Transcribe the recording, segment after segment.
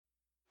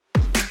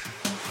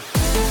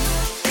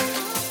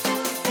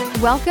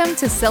Welcome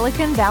to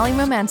Silicon Valley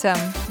Momentum,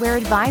 where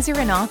advisor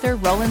and author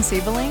Roland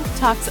Siebelink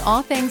talks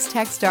all things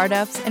tech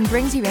startups and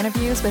brings you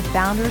interviews with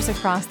founders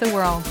across the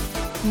world.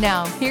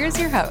 Now, here's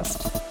your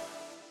host.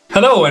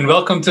 Hello, and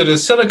welcome to the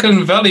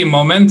Silicon Valley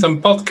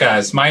Momentum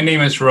podcast. My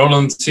name is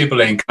Roland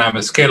Siebelink, and I'm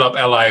a scale-up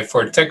ally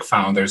for tech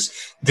founders.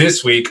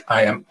 This week,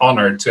 I am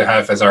honored to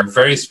have as our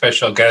very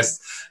special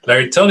guest,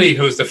 Larry Tully,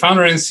 who's the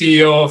founder and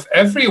CEO of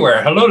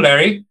Everywhere. Hello,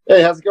 Larry.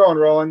 Hey, how's it going,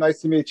 Roland?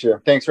 Nice to meet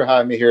you. Thanks for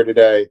having me here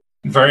today.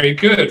 Very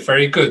good,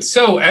 very good.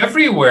 So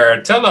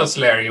Everywhere, tell us,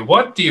 Larry,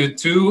 what do you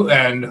do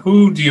and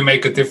who do you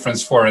make a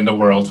difference for in the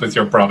world with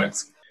your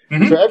products?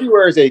 Mm-hmm. So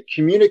Everywhere is a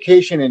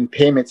communication and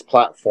payments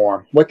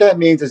platform. What that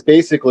means is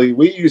basically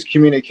we use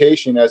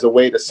communication as a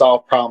way to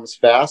solve problems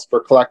fast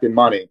for collecting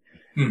money.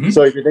 Mm-hmm.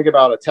 So if you think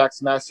about a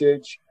text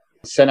message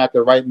sent at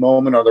the right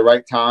moment or the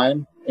right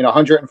time, in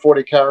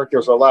 140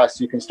 characters or less,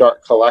 you can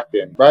start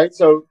collecting, right?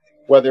 So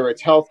whether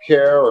it's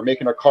healthcare or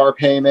making a car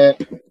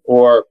payment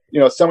or,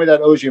 somebody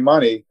that owes you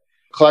money,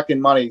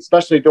 collecting money,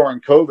 especially during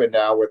COVID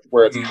now,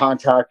 where it's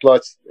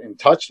contactless and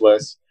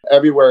touchless,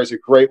 Everywhere is a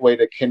great way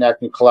to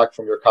connect and collect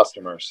from your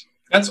customers.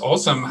 That's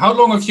awesome. How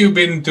long have you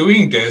been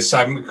doing this?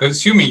 I'm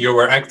assuming you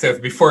were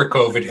active before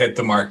COVID hit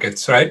the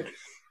markets, right?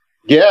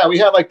 Yeah, we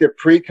had like the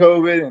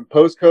pre-COVID and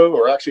post-COVID,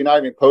 or actually not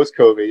even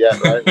post-COVID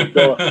yet,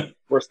 right?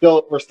 We're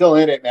still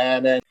in it,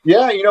 man. And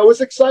yeah, it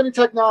was exciting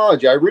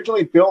technology. I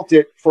originally built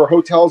it for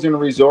hotels and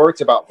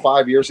resorts about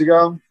 5 years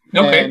ago.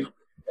 Okay.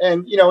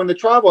 And in the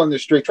travel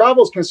industry,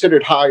 travel is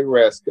considered high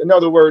risk. In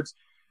other words,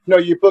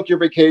 you book your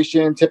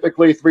vacation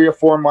typically 3 or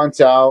 4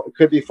 months out. It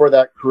could be for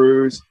that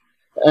cruise.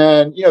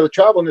 And, the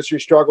travel industry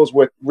struggles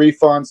with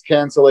refunds,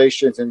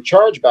 cancellations, and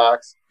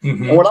chargebacks.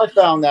 Mm-hmm. And what I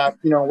found that,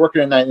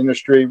 working in that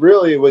industry,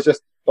 really it was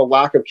just the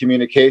lack of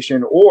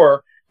communication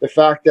or the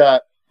fact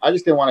that I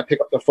just didn't want to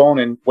pick up the phone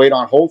and wait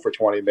on hold for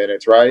 20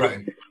 minutes,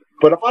 right?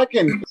 But if I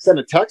can send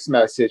a text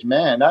message,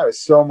 man, that is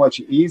so much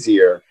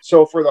easier.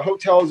 So for the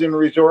hotels and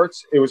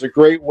resorts, it was a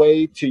great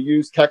way to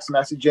use text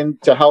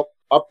messaging to help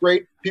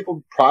upgrade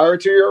people prior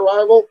to your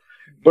arrival,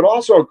 but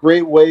also a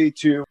great way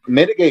to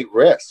mitigate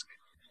risk,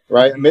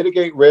 right?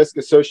 Mitigate risk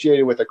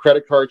associated with a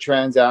credit card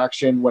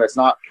transaction when it's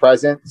not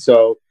present.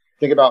 So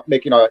think about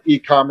making an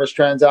e-commerce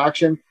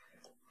transaction,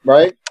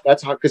 right?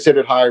 That's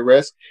considered high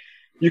risk.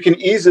 You can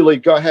easily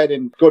go ahead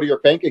and go to your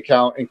bank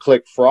account and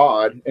click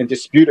fraud and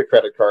dispute a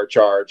credit card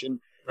charge. And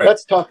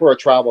that's tough for a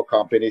travel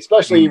company,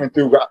 especially even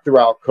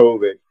throughout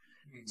COVID.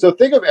 So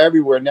think of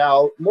Everywhere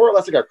now more or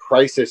less like a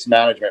crisis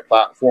management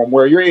platform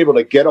where you're able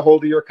to get a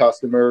hold of your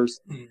customers,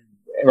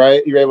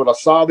 right? You're able to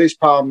solve these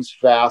problems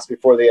fast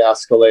before they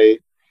escalate.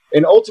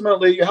 And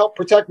ultimately, you help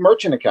protect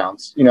merchant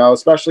accounts,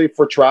 especially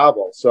for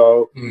travel.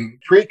 So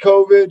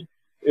pre-COVID,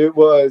 it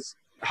was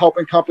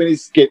helping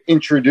companies get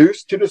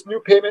introduced to this new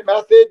payment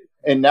method.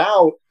 And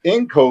now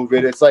in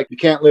COVID, it's like you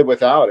can't live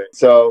without it.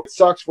 So it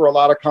sucks for a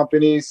lot of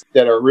companies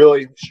that are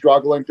really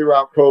struggling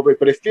throughout COVID,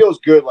 but it feels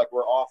good like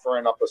we're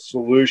offering up a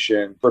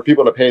solution for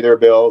people to pay their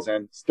bills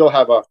and still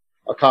have a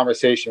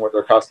conversation with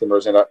their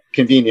customers in a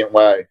convenient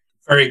way.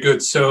 Very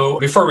good. So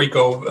before we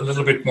go a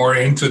little bit more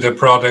into the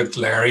product,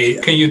 Larry,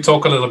 can you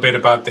talk a little bit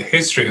about the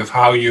history of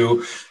how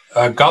you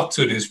got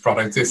to this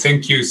product? I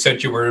think you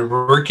said you were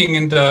working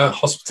in the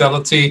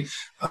hospitality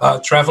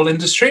travel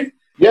industry.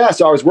 Yeah,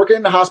 so I was working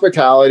in the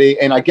hospitality,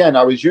 and again,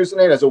 I was using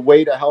it as a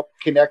way to help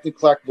connect and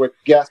collect with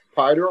guests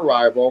prior to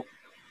arrival.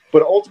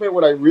 But ultimately,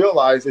 what I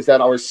realized is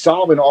that I was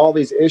solving all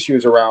these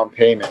issues around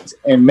payments.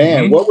 And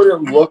man, what would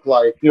it look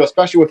like,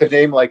 especially with a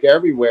name like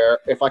Everywhere,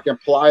 if I can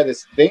apply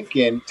this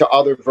thinking to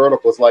other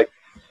verticals like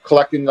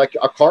collecting like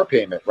a car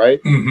payment, right?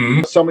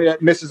 Somebody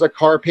that misses a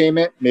car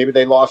payment, maybe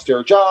they lost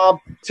their job.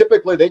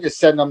 Typically, they just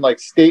send them like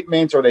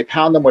statements or they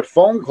pound them with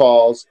phone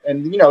calls.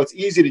 And, it's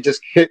easy to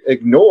just hit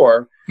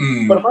ignore.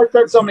 But if I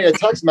send somebody a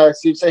text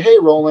message, say, hey,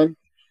 Roland,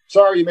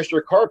 sorry you missed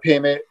your car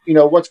payment,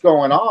 what's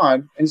going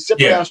on? And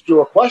simply ask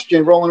you a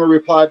question, Roland will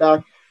reply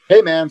back,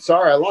 hey, man,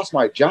 sorry, I lost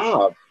my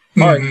job.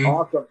 All right,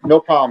 awesome. No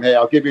problem. Hey,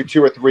 I'll give you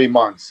 2 or 3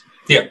 months.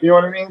 Yeah. You know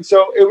what I mean?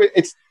 So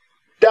it's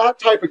that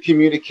type of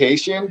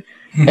communication.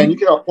 And you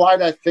can apply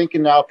that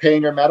thinking now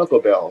paying your medical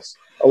bills.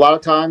 A lot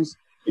of times,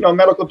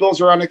 medical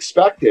bills are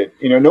unexpected.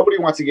 Nobody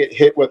wants to get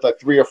hit with a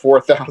 $3,000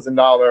 or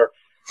 $4,000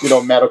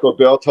 medical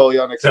bill, totally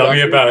unexpected. Tell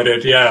me about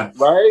it. Yeah.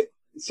 Right.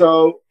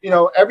 So,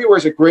 Everywhere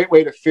is a great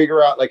way to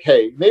figure out like,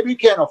 hey, maybe you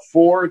can't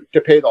afford to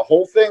pay the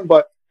whole thing,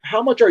 but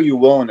how much are you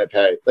willing to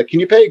pay? Like,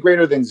 can you pay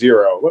greater than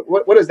zero?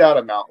 What does that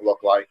amount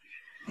look like?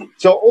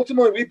 So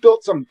ultimately, we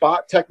built some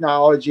bot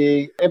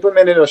technology,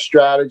 implemented a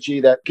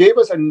strategy that gave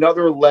us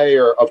another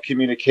layer of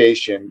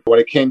communication when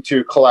it came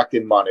to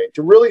collecting money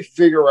to really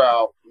figure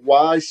out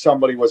why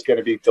somebody was going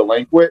to be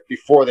delinquent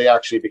before they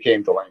actually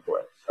became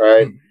delinquent,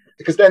 right?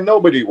 Because then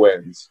nobody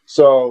wins.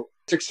 So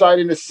it's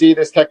exciting to see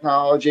this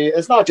technology.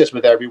 It's not just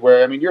with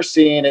Everywhere. I mean, you're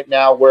seeing it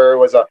now where it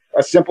was a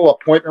simple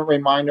appointment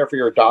reminder for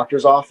your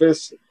doctor's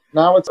office.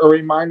 Now it's a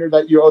reminder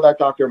that you owe that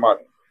doctor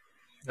money.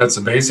 That's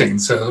amazing.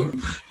 So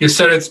you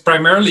said it's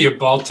primarily a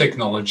bot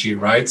technology,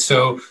 right?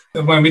 So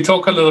when we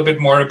talk a little bit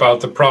more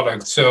about the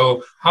product,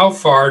 so how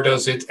far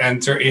does it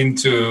enter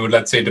into,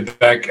 let's say, the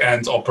back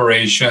end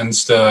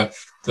operations, the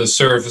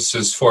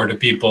services for the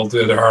people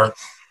that are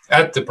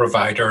at the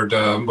provider,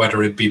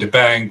 whether it be the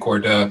bank or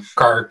the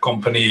car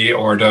company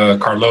or the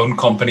car loan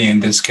company in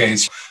this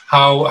case?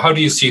 How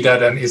do you see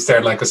that? And is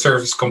there like a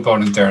service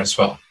component there as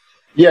well?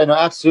 Yeah, no,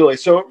 absolutely.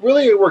 So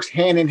it works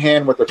hand in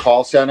hand with the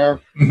call center.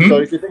 Mm-hmm.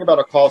 So if you think about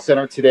a call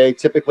center today,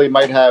 typically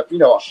might have,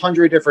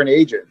 100 different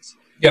agents.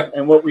 Yeah.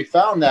 And what we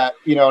found that,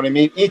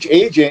 each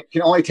agent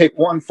can only take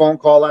one phone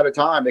call at a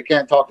time. They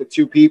can't talk to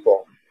two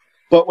people.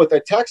 But with a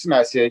text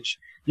message,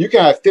 you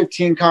can have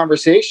 15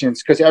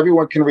 conversations because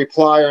everyone can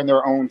reply on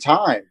their own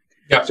time.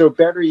 Yeah. So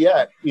better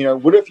yet,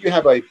 what if you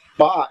have a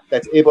bot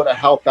that's able to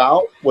help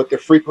out with the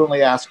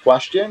frequently asked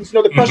questions?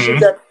 The questions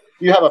that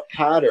you have a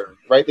pattern,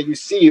 right, that you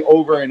see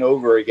over and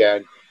over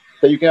again,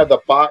 that you can have the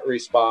bot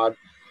respond.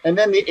 And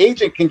then the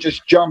agent can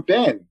just jump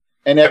in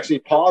and actually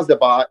pause the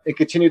bot and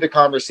continue the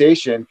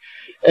conversation.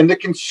 And the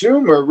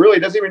consumer really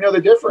doesn't even know the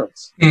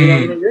difference.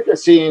 You're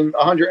just seeing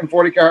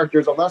 140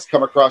 characters or less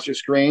come across your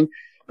screen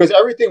because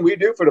everything we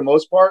do for the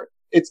most part,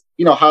 it's,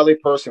 highly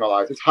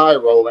personalized. It's, hi,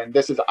 Roland,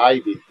 this is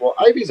Ivy. Well,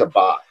 Ivy's a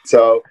bot.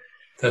 So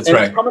that's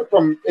right.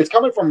 It's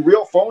coming from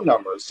real phone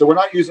numbers. So we're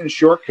not using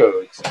short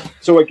codes.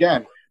 So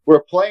again,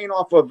 we're playing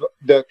off of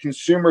the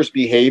consumer's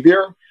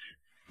behavior.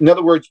 In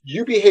other words,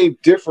 you behave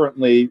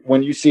differently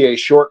when you see a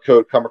short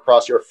code come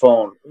across your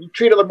phone. You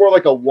treat it more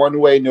like a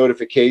one-way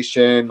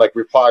notification, like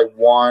reply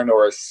one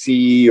or a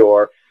C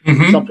or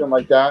something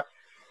like that.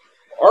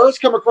 Ours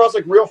come across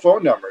like real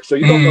phone numbers, so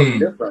you don't know the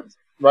difference,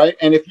 right?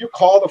 And if you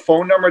call the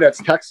phone number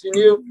that's texting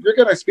you, you're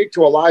going to speak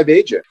to a live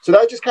agent. So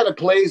that just kind of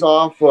plays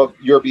off of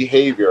your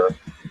behavior.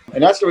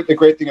 And that's the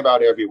great thing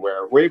about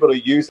Everywhere. We're able to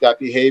use that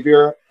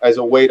behavior as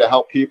a way to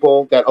help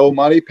people that owe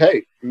money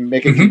pay, and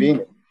make it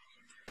convenient.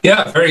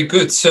 Yeah, very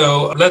good.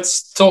 So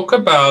let's talk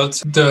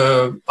about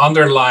the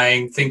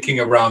underlying thinking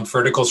around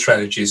vertical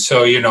strategies.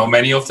 So,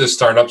 many of the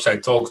startups I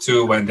talk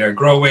to when they're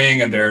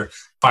growing and they're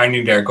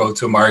finding their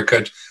go-to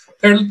market,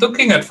 they're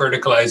looking at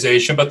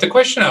verticalization. But the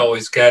question I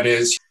always get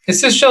is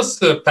this just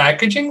the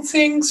packaging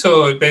thing?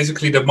 So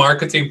basically the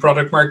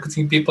product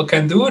marketing people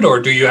can do it? Or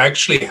do you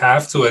actually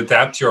have to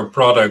adapt your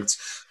product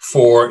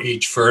for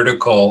each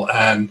vertical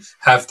and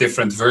have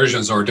different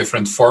versions or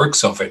different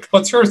forks of it?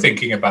 What's your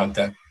thinking about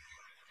that?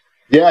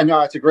 Yeah, no,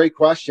 it's a great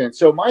question.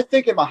 So my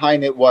thinking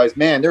behind it was,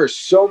 man, there are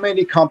so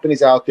many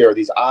companies out there,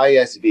 these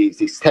ISVs,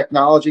 these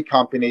technology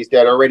companies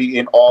that are already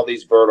in all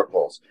these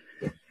verticals.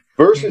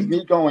 Versus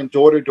me going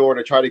door to door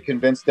to try to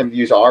convince them to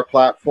use our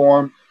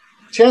platform,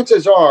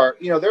 chances are,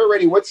 they're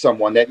already with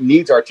someone that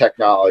needs our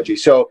technology.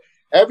 So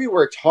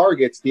Everywhere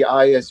targets the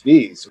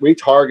ISVs. We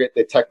target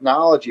the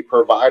technology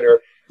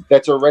provider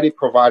that's already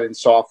providing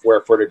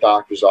software for the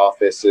doctor's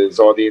offices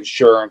or the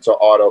insurance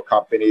or auto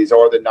companies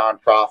or the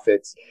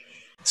nonprofits.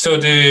 So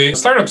the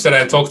startups that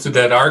I talk to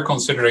that are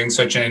considering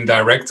such an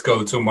indirect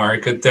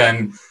go-to-market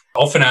then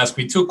often ask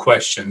me two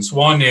questions.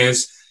 One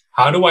is,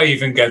 how do I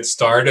even get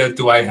started?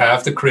 Do I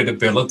have the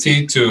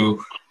credibility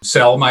to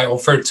sell my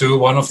offer to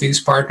one of these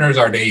partners?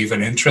 Are they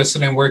even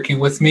interested in working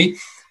with me?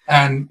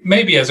 And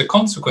maybe as a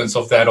consequence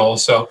of that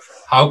also,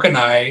 how can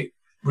I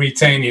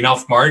retain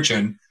enough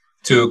margin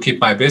to keep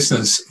my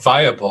business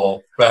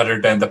viable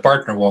rather than the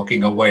partner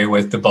walking away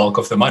with the bulk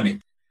of the money?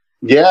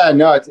 Yeah,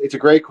 no, it's a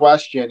great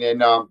question.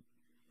 And,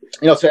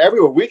 so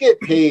Everywhere, we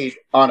get paid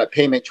on a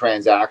payment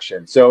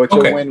transaction. So it's a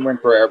win-win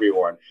for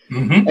everyone.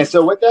 And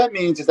so what that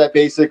means is that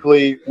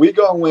basically we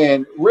go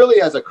in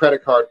really as a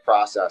credit card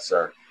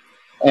processor.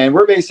 And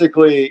we're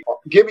basically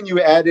giving you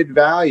added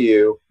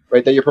value,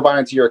 right, that you're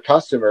providing to your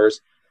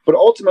customers. But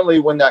ultimately,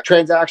 when that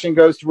transaction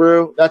goes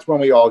through, that's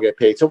when we all get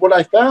paid. So what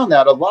I found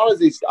that a lot of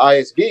these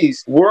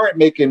ISVs weren't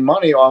making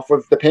money off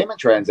of the payment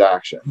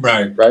transaction.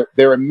 Right.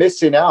 They were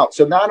missing out.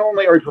 So not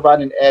only are we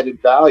providing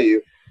added value,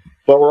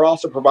 but we're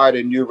also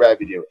providing new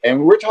revenue.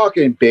 And we're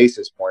talking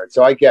basis points.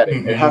 So I get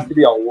it. It has to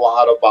be a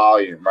lot of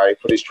volume, right,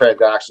 for these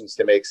transactions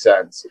to make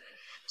sense.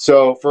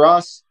 So for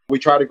us, we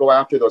try to go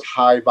after those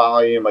high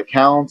volume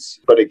accounts.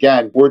 But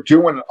again, we're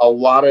doing a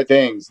lot of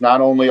things.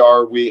 Not only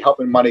are we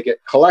helping money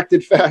get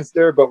collected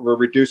faster, but we're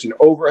reducing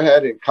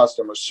overhead and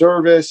customer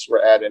service.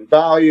 We're adding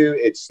value.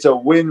 It's a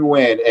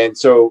win-win. And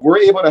so we're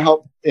able to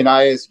help an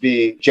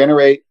ISV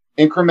generate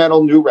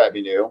incremental new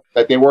revenue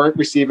that they weren't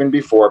receiving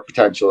before,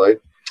 potentially.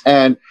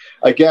 And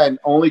again,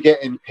 only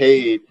getting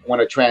paid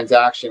when a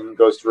transaction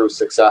goes through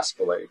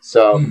successfully.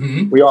 So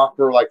we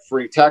offer like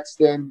free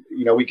texting.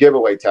 We give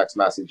away text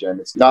messaging.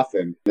 It's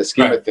nothing in the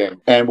scheme of things.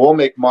 And we'll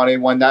make money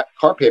when that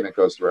car payment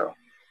goes through.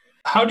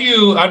 How do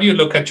you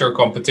look at your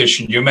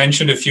competition? You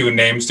mentioned a few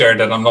names there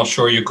that I'm not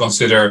sure you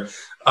consider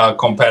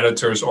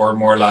competitors or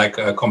more like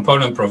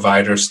component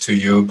providers to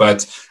you.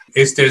 But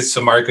is this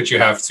a market you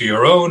have to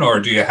your own, or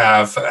do you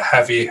have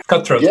heavy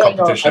cutthroat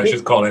competition, I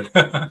should call it?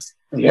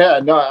 Yeah,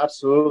 no,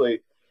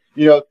 absolutely.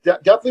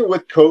 Definitely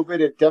with COVID,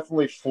 it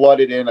definitely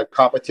flooded in a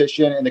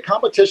competition. And the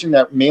competition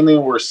that mainly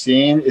we're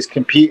seeing is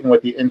competing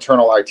with the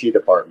internal IT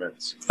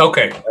departments.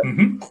 Okay.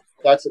 Mm-hmm.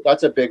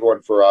 That's a big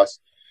one for us,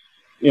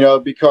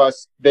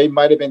 because they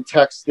might have been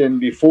texting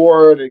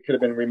before. They could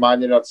have been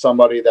reminding of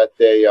somebody that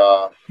they,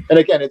 and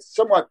again, it's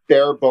somewhat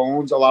bare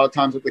bones a lot of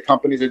times what the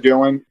companies are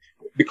doing.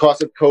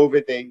 Because of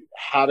COVID, they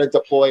had to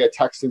deploy a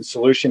texting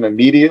solution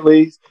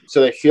immediately.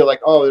 So they feel like,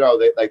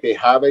 they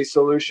have a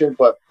solution.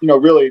 But,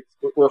 really,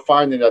 we're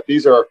finding that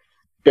these are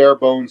bare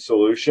bones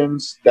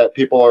solutions that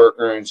people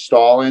are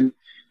installing.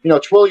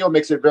 Twilio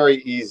makes it very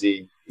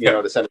easy,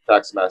 to send a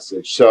text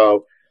message.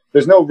 So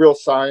there's no real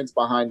science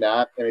behind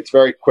that. And it's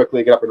very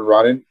quickly get up and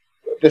running.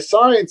 The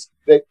science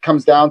that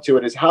comes down to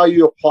it is how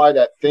you apply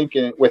that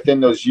thinking within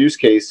those use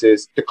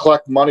cases to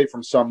collect money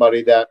from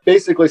somebody that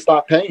basically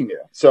stopped paying you.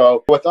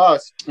 So with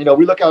us, we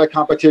look at a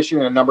competition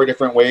in a number of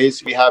different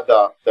ways. We have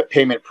the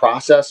payment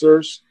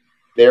processors.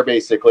 They're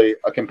basically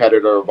a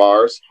competitor of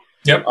ours.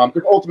 Yep.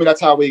 But ultimately, that's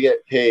how we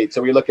get paid.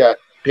 So we look at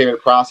payment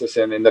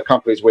processing and the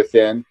companies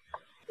within,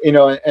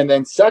 and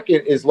then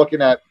second is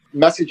looking at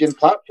messaging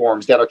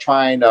platforms that are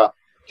trying to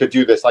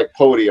do this, like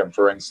Podium,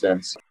 for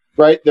instance.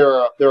 Right,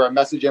 they're a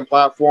messaging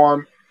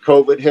platform.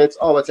 COVID hits.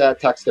 Oh, let's add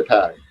text to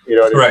pay.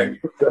 Right.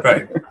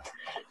 Right.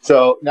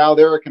 So now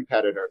they're a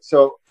competitor.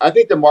 So I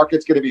think the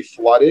market's going to be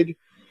flooded.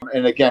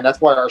 And again,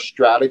 that's why our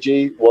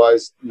strategy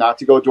was not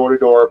to go door to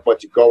door, but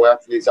to go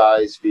after these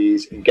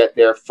ISVs and get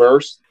there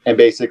first, and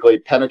basically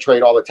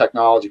penetrate all the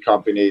technology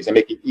companies and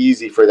make it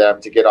easy for them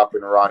to get up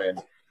and running.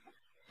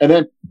 And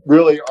then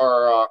really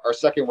our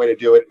second way to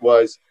do it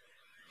was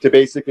to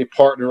basically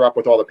partner up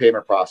with all the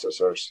payment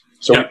processors.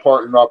 So we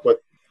partnered up with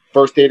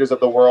First Datas of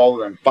the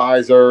world, and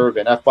Fiserv,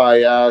 and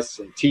FIS,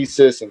 and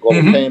TSYS, and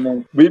Global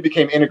Payment. We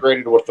became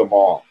integrated with them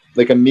all,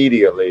 like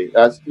immediately.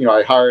 As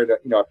I hired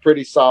a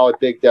pretty solid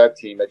big dev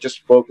team that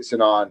just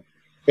focusing on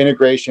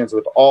integrations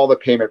with all the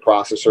payment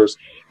processors.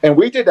 And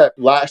we did that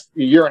last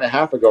year and a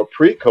half ago,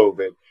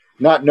 pre-COVID,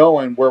 not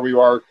knowing where we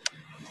are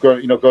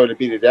going to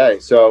be today.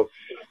 So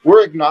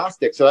we're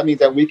agnostic. So that means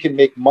that we can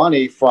make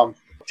money from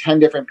 10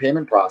 different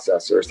payment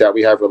processors that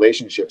we have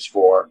relationships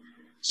for.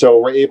 So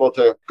we're able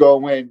to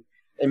go in.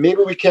 And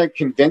maybe we can't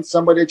convince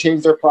somebody to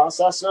change their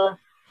processor,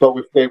 but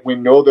we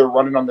know they're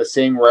running on the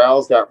same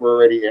rails that we're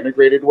already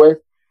integrated with.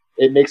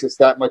 It makes it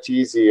that much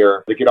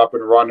easier to get up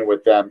and running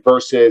with them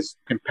versus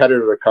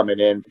competitor coming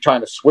in,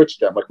 trying to switch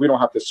them. Like, we don't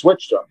have to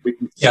switch them. We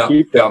can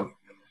keep them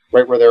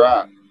right where they're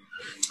at.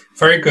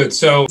 Very good.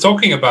 So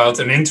talking about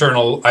an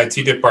internal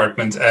IT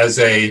department as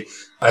a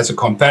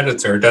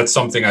competitor, that's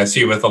something I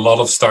see with a lot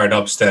of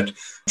startups that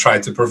try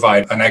to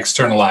provide an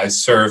externalized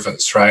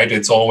service, right?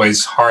 It's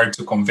always hard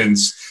to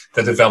convince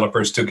the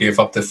developers to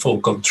give up the full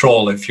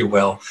control, if you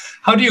will.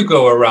 How do you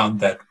go around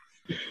that?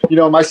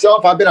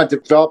 Myself, I've been a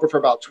developer for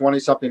about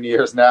 20-something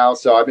years now.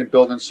 So I've been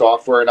building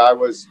software, and I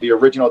was the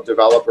original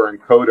developer and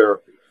coder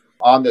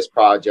on this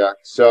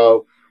project.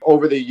 So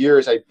over the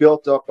years, I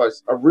built up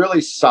a really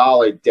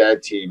solid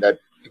dev team that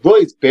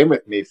really has been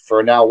with me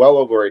for now well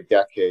over a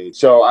decade.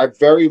 So I have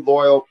very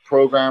loyal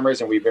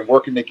programmers, and we've been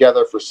working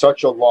together for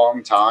such a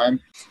long time.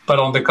 But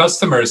on the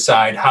customer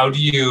side, how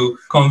do you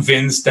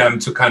convince them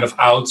to kind of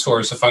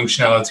outsource a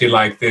functionality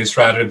like this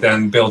rather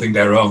than building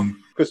their own?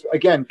 Because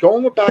again,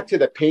 going back to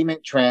the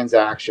payment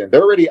transaction,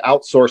 they're already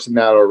outsourcing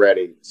that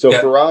already. So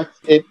for us,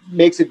 it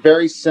makes it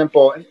very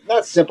simple, and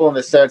not simple in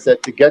the sense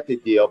that to get the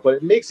deal, but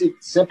it makes it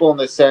simple in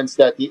the sense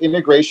that the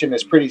integration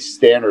is pretty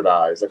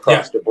standardized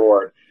across the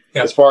board.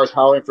 As far as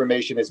how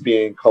information is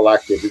being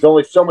collected. There's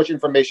only so much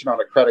information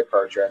on a credit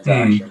card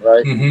transaction,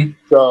 right? Mm-hmm.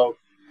 So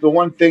the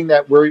one thing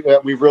that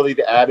we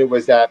really added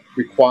was that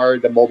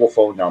required the mobile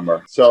phone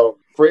number. So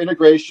for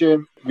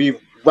integration, we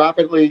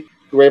rapidly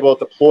were able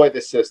to deploy the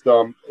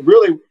system,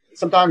 really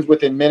sometimes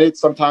within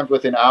minutes, sometimes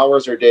within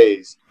hours or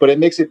days. But it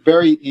makes it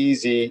very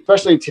easy,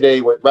 especially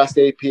today with REST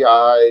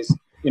APIs,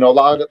 a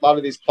lot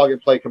of these plug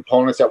and play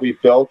components that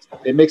we've built.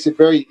 It makes it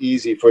very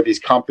easy for these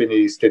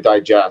companies to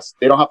digest.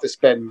 They don't have to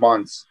spend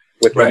months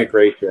with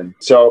integration.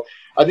 So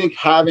I think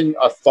having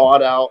a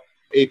thought out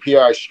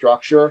API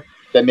structure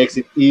that makes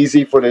it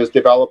easy for those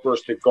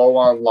developers to go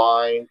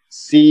online,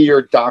 see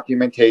your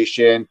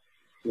documentation,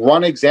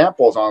 run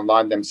examples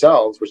online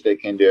themselves, which they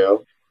can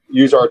do,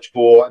 use our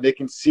tool, and they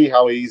can see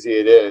how easy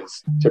it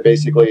is to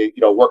basically,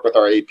 work with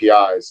our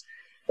APIs.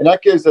 And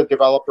that gives the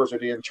developers or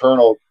the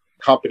internal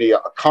company a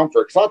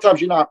comfort. Because a lot of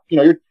times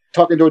you're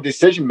talking to a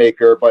decision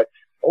maker, but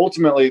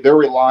ultimately they're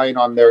relying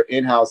on their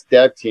in-house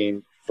dev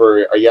team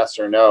for a yes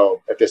or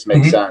no, if this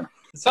makes sense.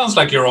 It sounds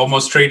like you're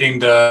almost treating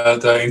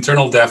the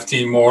internal dev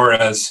team or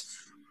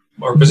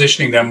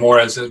positioning them more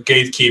as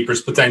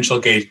gatekeepers, potential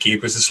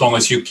gatekeepers. As long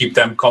as you keep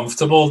them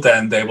comfortable,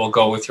 then they will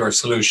go with your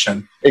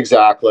solution.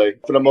 Exactly.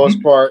 For the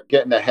most part,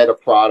 getting ahead of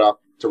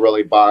product to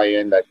really buy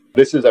in that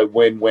this is a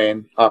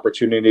win-win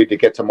opportunity to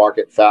get to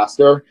market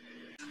faster.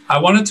 I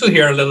wanted to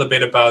hear a little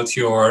bit about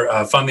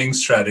your funding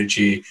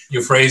strategy.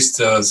 You've raised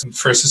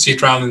first a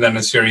seed round and then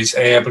a Series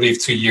A, I believe,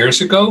 2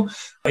 years ago.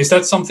 Is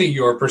that something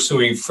you're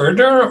pursuing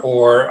further,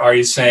 or are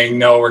you saying,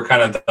 no, we're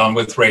kind of done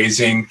with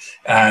raising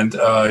and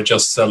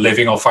just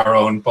living off our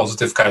own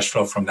positive cash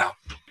flow from now?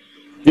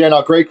 Yeah,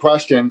 no, great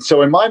question.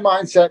 So in my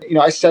mindset,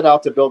 I set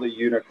out to build a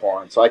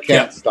unicorn, so I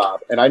can't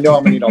stop. And I know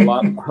I'm going to need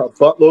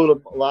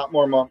a lot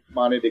more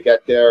money to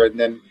get there. And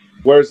then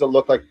where does it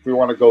look like if we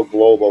want to go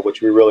global,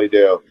 which we really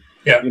do?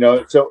 Yeah.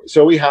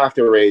 So we have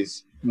to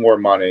raise more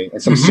money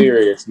and some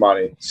serious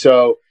money.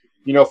 So,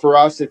 for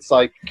us, it's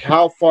like,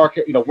 how far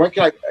when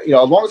can I,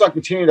 as long as I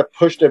continue to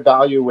push the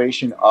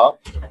valuation up.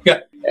 Yeah.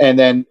 And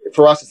then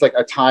for us, it's like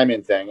a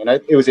timing thing. And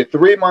it was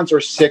 3 months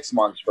or 6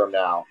 months from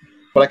now.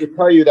 But I can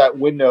tell you that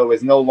window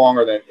is no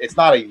longer it's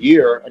not a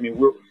year. I mean,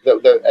 we're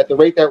at the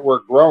rate that we're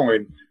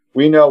growing,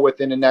 we know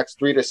within the next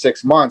 3 to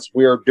 6 months,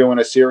 we're doing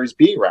a Series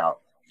B round.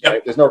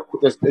 Right?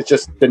 It's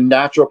just the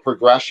natural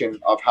progression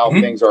of how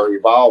things are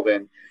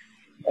evolving.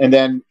 And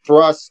then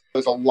for us,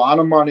 there's a lot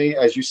of money,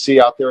 as you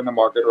see out there in the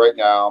market right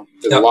now.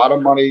 There's a lot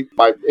of money.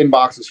 My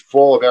inbox is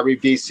full of every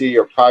VC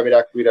or private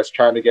equity that's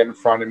trying to get in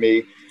front of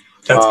me.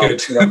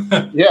 That's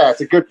good. Yeah, it's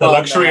a good the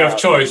luxury of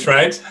choice,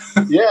 right?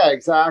 Yeah,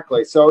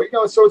 exactly. So,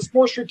 so it's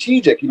more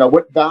strategic.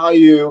 What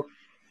value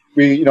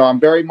I'm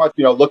very much,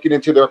 looking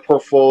into their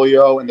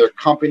portfolio and their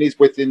companies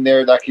within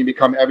there that can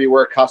become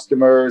everywhere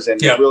customers and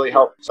really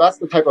help. So that's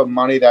the type of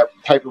money, that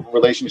type of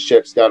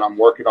relationships that I'm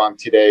working on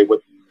today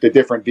with the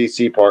different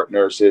VC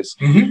partners is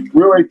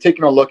really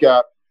taking a look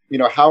at,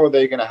 how are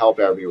they going to help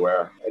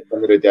everywhere at the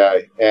end of the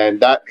day?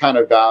 And that kind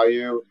of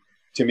value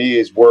to me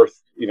is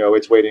worth,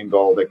 its weight in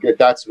gold.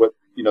 That's what,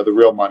 the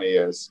real money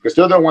is, because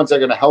they're the ones that are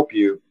going to help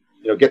you,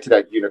 get to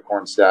that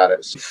unicorn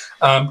status.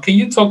 Can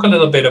you talk a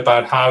little bit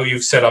about how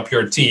you've set up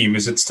your team?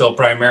 Is it still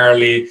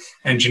primarily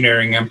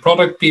engineering and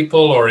product people,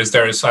 or is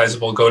there a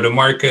sizable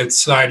go-to-market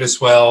side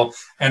as well?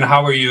 And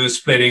how are you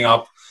splitting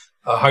up?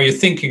 How are you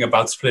thinking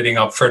about splitting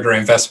up further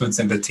investments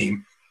in the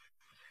team?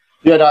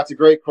 Yeah, that's a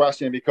great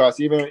question, because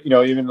even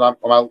on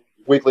my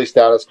weekly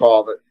status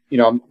call,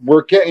 that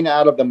we're getting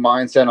out of the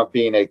mindset of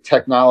being a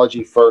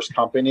technology first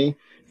company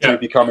to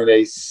becoming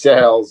a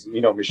sales,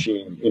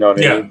 machine. You know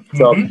what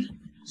I mean?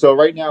 So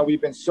right now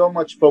we've been so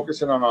much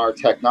focusing on our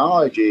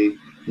technology.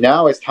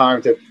 Now it's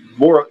time to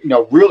more,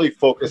 really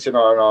focusing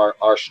on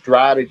our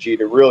strategy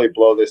to really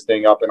blow this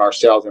thing up in our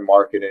sales and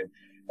marketing.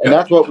 And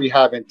that's what we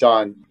haven't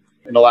done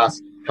in the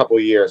last couple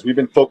of years. We've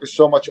been focused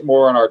so much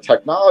more on our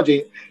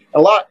technology. A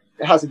lot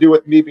has to do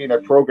with me being a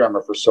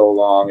programmer for so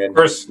long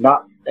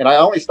and I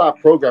only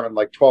stopped programming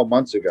like 12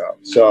 months ago.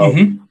 So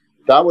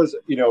that was,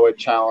 a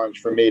challenge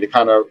for me to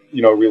kind of,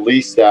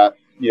 release that,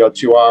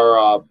 to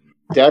our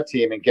dev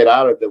team and get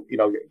out of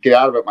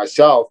it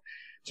myself.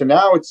 So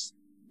now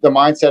the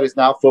mindset is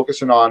now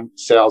focusing on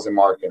sales and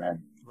marketing.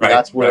 And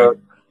that's where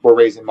we're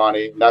raising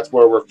money. And that's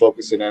where we're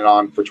focusing in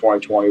on for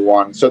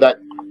 2021. So that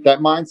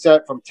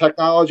mindset from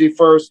technology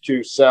first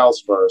to sales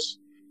first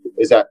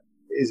is that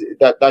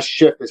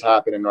shift is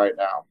happening right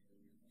now.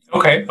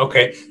 Okay.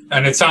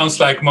 And it sounds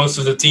like most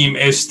of the team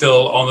is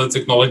still on the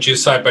technology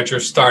side, but you're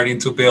starting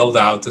to build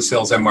out the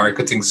sales and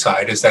marketing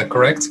side. Is that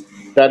correct?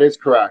 That is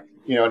correct.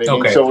 You know what I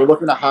mean? Okay. So we're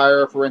looking to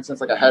hire, for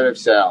instance, like a head of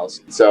sales.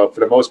 So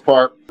for the most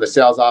part, the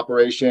sales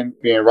operation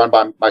being run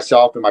by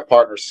myself and my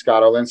partner,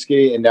 Scott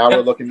Orlinsky. And now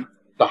we're looking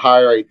to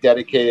hire a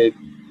dedicated,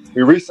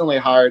 we recently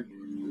hired,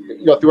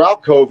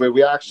 throughout COVID,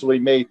 we actually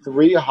made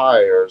 3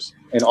 hires,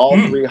 and all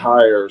 3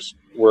 hires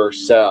were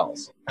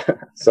sales.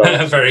 So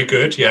very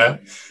good. Yeah.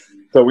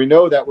 So we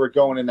know that we're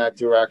going in that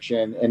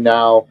direction. And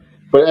now,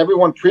 but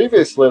everyone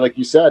previously, like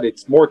you said,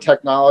 it's more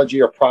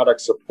technology or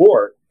product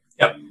support.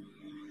 Yep.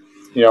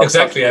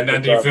 Exactly. And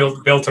then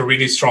you built a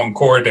really strong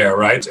core there,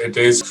 right? It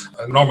is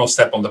a normal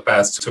step on the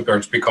path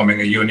towards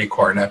becoming a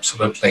unicorn.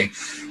 Absolutely.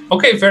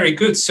 Okay, very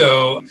good.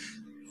 So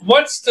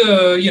what's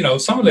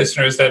some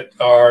listeners that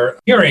are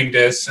hearing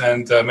this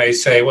and may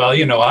say, well,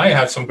 I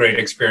have some great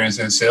experience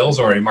in sales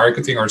or in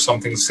marketing or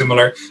something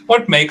similar.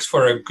 What makes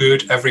for a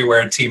good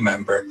everywhere team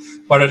member?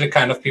 What are the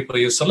kind of people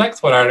you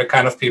select? What are the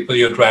kind of people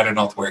you'd rather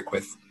not work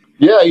with?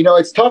 Yeah,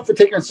 it's tough for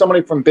taking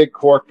somebody from big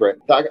corporate.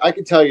 I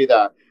can tell you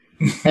that.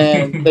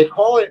 And they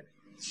call it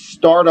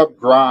startup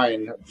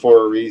grind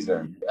for a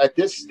reason. At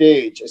this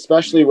stage,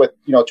 especially with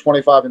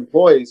 25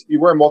 employees,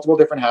 you wear multiple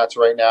different hats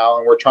right now,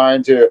 and we're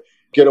trying to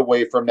get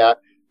away from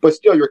that. But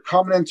still, you're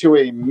coming into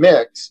a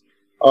mix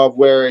of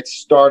where it's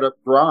startup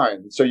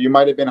grind. So you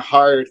might have been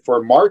hired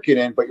for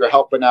marketing, but you're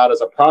helping out as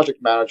a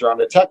project manager on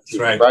the tech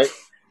team, right?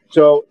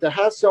 So to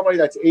have somebody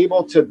that's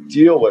able to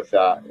deal with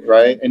that,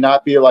 right? And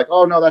not be like,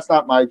 oh, no, that's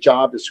not my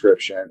job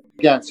description.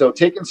 Again, so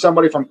taking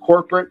somebody from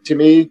corporate, to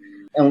me,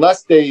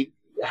 unless they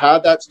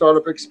had that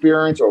startup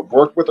experience or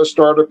worked with a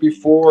startup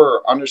before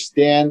or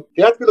understand,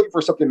 they have to be looking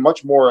for something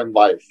much more in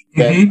life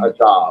than a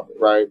job,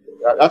 right?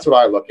 That's what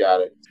I look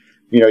at it.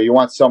 You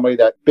want somebody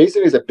that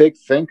basically is a big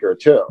thinker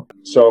too.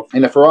 So,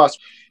 and for us,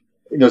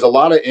 there's a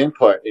lot of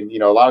input, and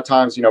a lot of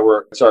times,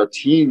 it's our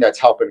team that's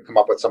helping come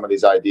up with some of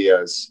these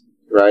ideas,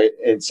 right?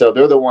 And so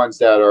they're the ones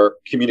that are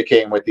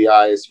communicating with the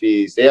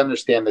ISVs. They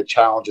understand the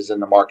challenges in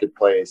the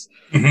marketplace.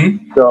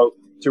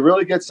 to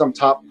really get some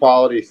top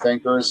quality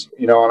thinkers,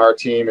 on our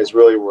team is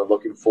really what we're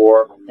looking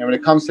for. And when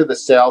it comes to the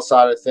sales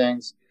side of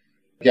things,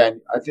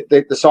 again, I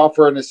think the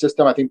software and the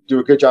system, I think, do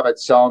a good job at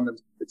selling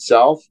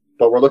itself.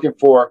 But we're looking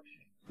for,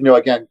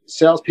 again,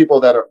 salespeople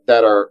that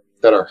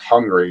are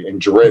hungry and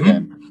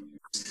driven. Mm-hmm.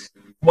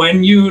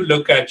 When you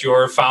look at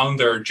your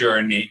founder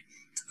journey,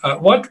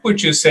 what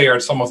would you say are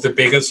some of the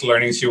biggest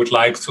learnings you would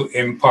like to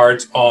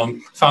impart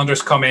on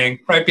founders coming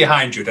right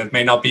behind you that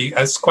may not be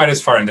quite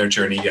as far in their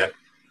journey yet?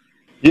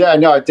 Yeah,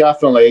 no,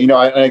 definitely. And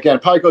again,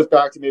 it probably goes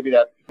back to maybe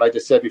that I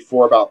just said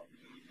before about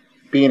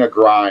being a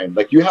grind.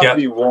 Like, you have to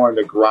be willing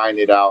to grind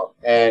it out.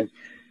 And,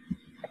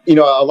 a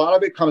lot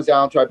of it comes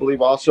down to, I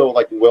believe, also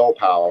like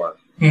willpower.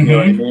 Mm-hmm. You know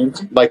what I mean?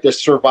 Like the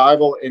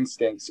survival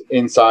instincts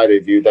inside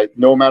of you that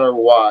no matter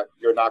what,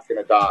 you're not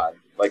going to die.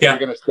 Like, you're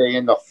going to stay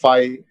in the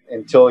fight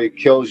until it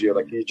kills you.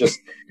 Like,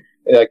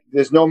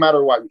 there's no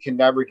matter what, you can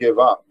never give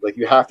up. Like,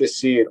 you have to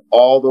see it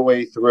all the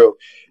way through.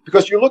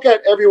 Because you look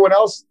at everyone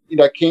else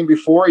that came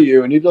before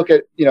you, and you look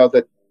at,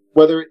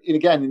 whether,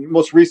 again,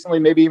 most recently,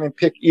 maybe even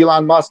pick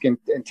Elon Musk and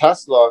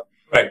Tesla,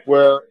 right?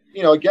 Where,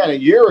 again, a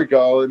year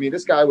ago, I mean,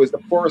 this guy was the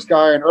poorest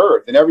guy on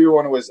earth and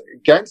everyone was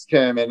against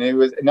him. And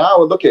now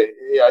look at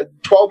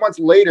 12 months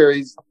later,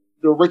 he's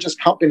the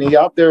richest company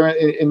out there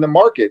in the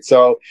market.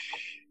 So,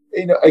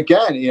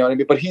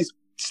 again, but he's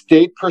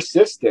stayed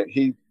persistent.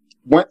 He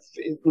went,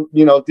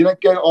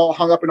 didn't get all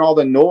hung up in all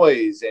the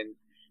noise and,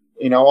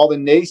 all the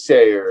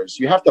naysayers.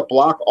 You have to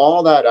block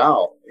all that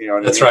out.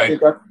 That's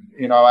right.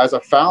 As a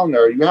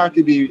founder, you have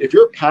to be, if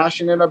you're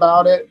passionate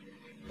about it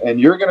and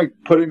you're going to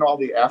put in all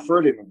the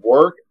effort and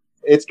work,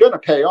 it's going to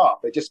pay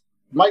off. It just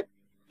might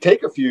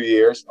take a few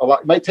years.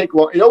 It might take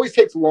long. It always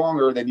takes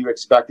longer than you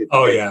expected.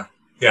 Oh, yeah.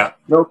 Yeah.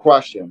 No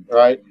question.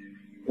 Right.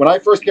 When I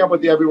first came up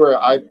with the Everywhere,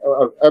 I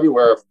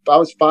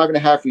was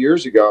 5.5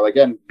 years ago,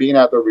 again, being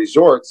at the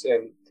resorts,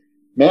 and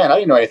man, I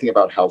didn't know anything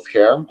about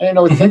healthcare. I didn't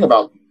know anything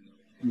about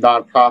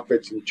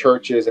nonprofits and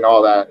churches and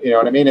all that, you know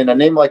what I mean? And a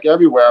name like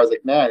Everywhere, I was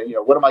like, man,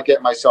 what am I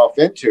getting myself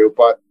into?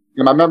 But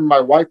I remember my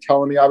wife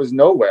telling me I was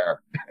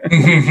nowhere.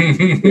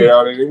 You know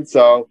what I mean?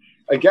 So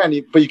again,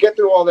 you get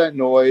through all that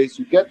noise,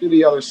 you get through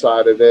the other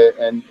side of it,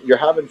 and you're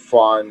having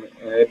fun,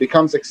 and it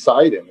becomes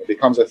exciting. It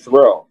becomes a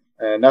thrill,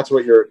 and that's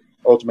what you're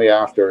ultimately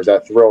after, is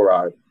that thrill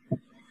ride.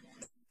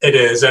 It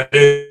is, and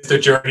it is the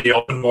journey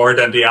often more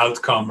than the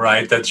outcome,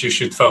 right? That you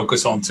should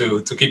focus on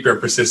to keep your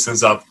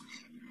persistence up.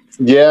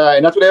 Yeah,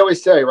 and that's what I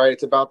always say, right?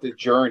 It's about the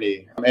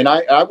journey. And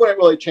I wouldn't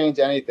really change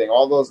anything.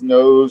 All those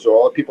no's, or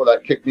all the people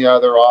that kicked me out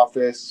of their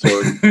office,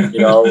 or,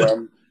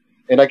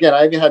 and again,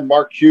 I even had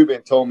Mark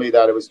Cuban told me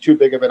that it was too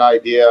big of an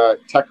idea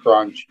at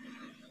TechCrunch.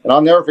 And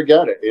I'll never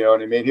forget it, you know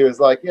what I mean? He was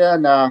like, yeah,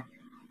 no,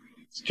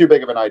 it's too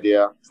big of an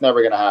idea. It's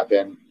never going to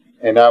happen.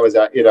 And that was,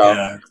 and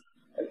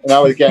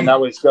that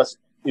was just,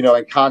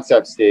 in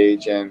concept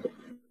stage. And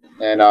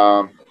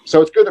so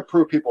it's good to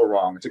prove people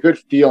wrong. It's a good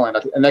feeling.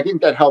 And I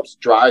think that helps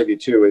drive you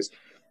too, is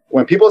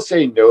when people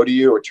say no to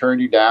you or turn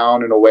you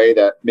down in a way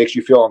that makes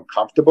you feel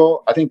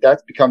uncomfortable, I think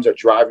that becomes a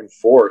driving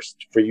force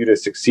for you to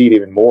succeed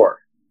even more.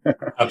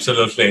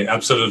 Absolutely.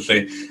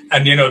 Absolutely.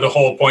 And, the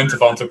whole point of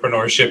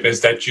entrepreneurship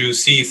is that you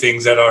see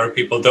things that other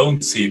people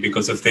don't see,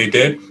 because if they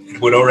did, it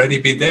would already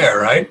be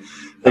there, right?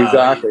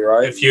 Exactly,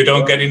 right. If you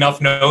don't get enough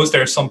no's,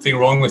 there's something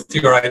wrong with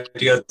your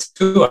idea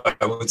too,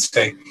 I would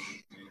say.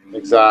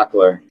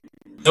 Exactly.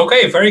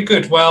 Okay, very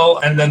good. Well,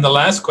 and then the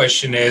last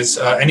question is,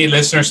 any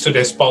listeners to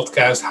this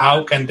podcast,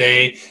 how can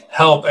they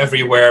help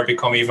Everywhere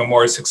become even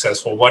more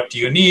successful? What do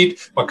you need?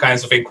 What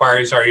kinds of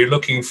inquiries are you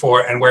looking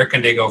for? And where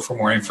can they go for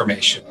more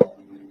information?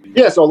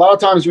 Yeah, so a lot of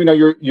times,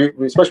 you're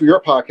especially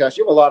your podcast,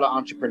 you have a lot of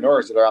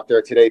entrepreneurs that are out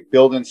there today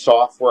building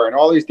software and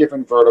all these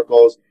different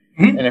verticals.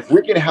 Mm-hmm. And if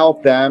we can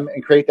help them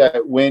and create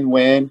that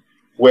win-win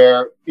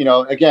where,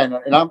 again,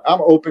 and I'm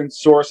open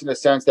source in the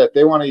sense that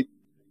they want to,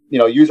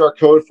 use our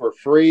code for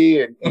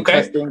free and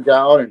test things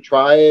out and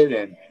try it.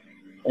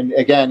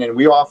 And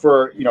we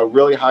offer,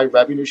 really high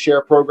revenue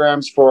share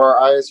programs for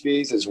our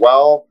ISVs as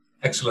well.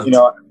 Excellent.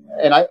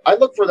 And I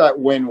look for that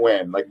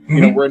win-win. Like,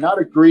 we're not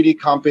a greedy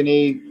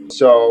company.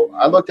 So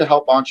I look to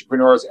help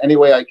entrepreneurs any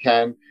way I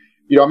can.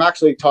 I'm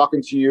actually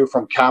talking to you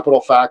from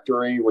Capital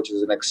Factory, which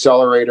is an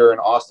accelerator in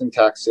Austin,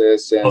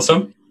 Texas. And,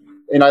 awesome.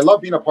 And I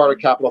love being a part of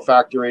Capital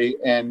Factory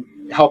and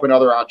helping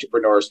other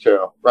entrepreneurs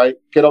too, right?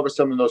 Get over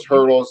some of those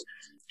hurdles.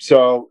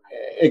 So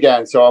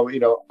again,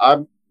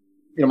 I'm,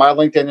 my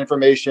LinkedIn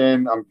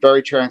information, I'm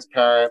very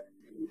transparent,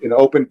 an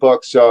open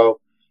book. So,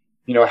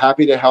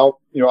 happy to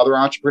help, other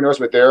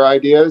entrepreneurs with their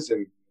ideas,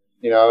 and,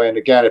 and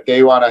again, if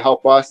they want to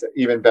help us,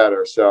 even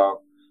better.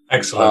 So.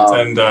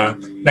 Excellent.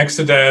 And next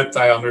to that,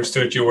 I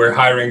understood you were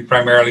hiring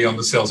primarily on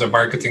the sales and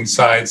marketing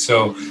side,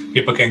 so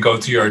people can go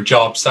to your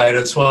job site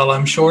as well,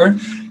 I'm sure.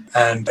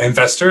 And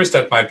investors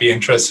that might be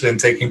interested in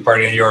taking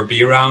part in your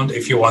B round,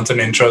 if you want an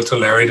intro to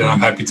Larry, then I'm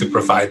happy to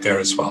provide there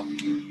as well.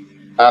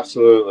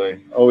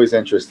 Absolutely. Always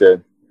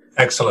interested.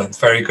 Excellent.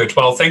 Very good.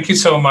 Well, thank you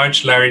so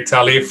much, Larry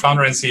Talley,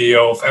 founder and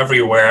CEO of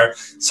Everywhere.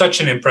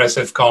 Such an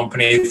impressive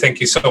company. Thank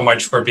you so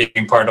much for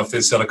being part of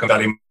this Silicon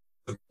Valley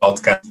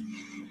podcast.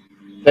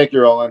 Thank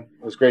you, Roland.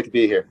 It was great to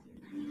be here.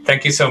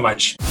 Thank you so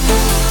much.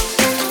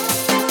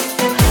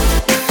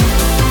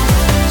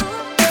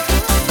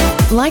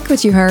 Like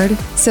what you heard?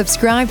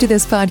 Subscribe to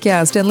this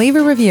podcast and leave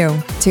a review.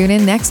 Tune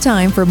in next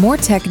time for more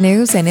tech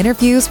news and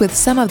interviews with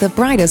some of the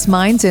brightest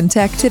minds in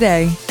tech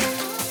today.